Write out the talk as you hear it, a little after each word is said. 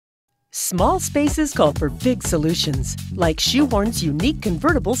Small spaces call for big solutions, like Shoehorn's unique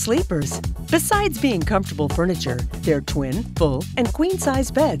convertible sleepers. Besides being comfortable furniture, they're twin, full, and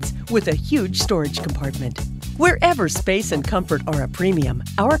queen-size beds with a huge storage compartment. Wherever space and comfort are a premium,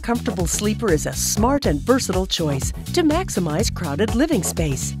 our comfortable sleeper is a smart and versatile choice to maximize crowded living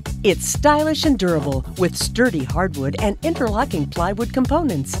space. It's stylish and durable with sturdy hardwood and interlocking plywood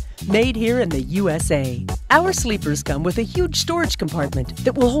components, made here in the USA. Our sleepers come with a huge storage compartment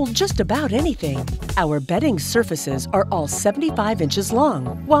that will hold just about anything. Our bedding surfaces are all 75 inches long,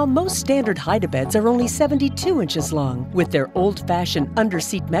 while most standard hide-a-beds are only 72 inches long. With their old-fashioned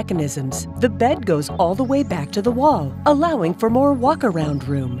underseat mechanisms, the bed goes all the way back to the wall, allowing for more walk-around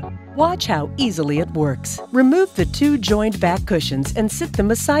room. Watch how easily it works. Remove the two joined back cushions and sit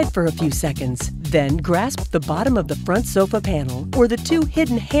them aside for a few seconds. Then grasp the bottom of the front sofa panel or the two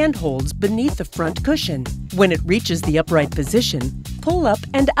hidden handholds beneath the front cushion. When it reaches the upright position, pull up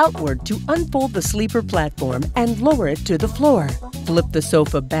and outward to unfold the sleeper platform and lower it to the floor. Flip the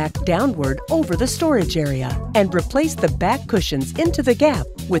sofa back downward over the storage area and replace the back cushions into the gap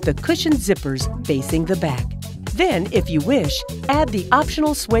with the cushion zippers facing the back. Then, if you wish, add the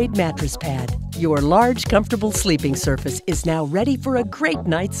optional suede mattress pad. Your large, comfortable sleeping surface is now ready for a great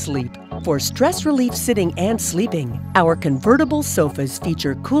night's sleep. For stress relief sitting and sleeping, our convertible sofas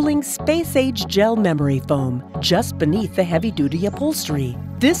feature cooling space-age gel memory foam just beneath the heavy-duty upholstery.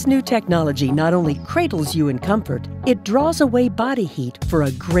 This new technology not only cradles you in comfort, it draws away body heat for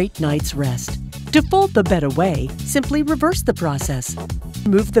a great night's rest. To fold the bed away, simply reverse the process.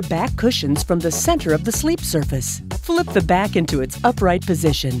 Move the back cushions from the center of the sleep surface. Flip the back into its upright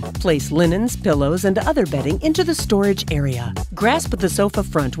position. Place linens, pillows, and other bedding into the storage area. Grasp the sofa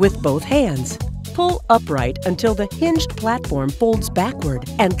front with both hands. Pull upright until the hinged platform folds backward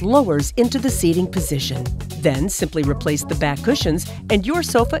and lowers into the seating position. Then simply replace the back cushions and your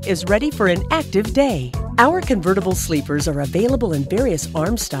sofa is ready for an active day. Our convertible sleepers are available in various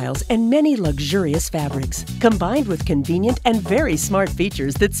arm styles and many luxurious fabrics, combined with convenient and very smart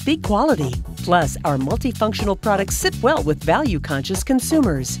features that speak quality. Plus, our multifunctional products sit well with value-conscious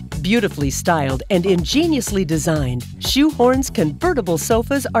consumers. Beautifully styled and ingeniously designed, Shoehorn's convertible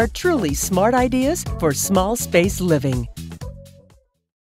sofas are truly smart ideas for small space living.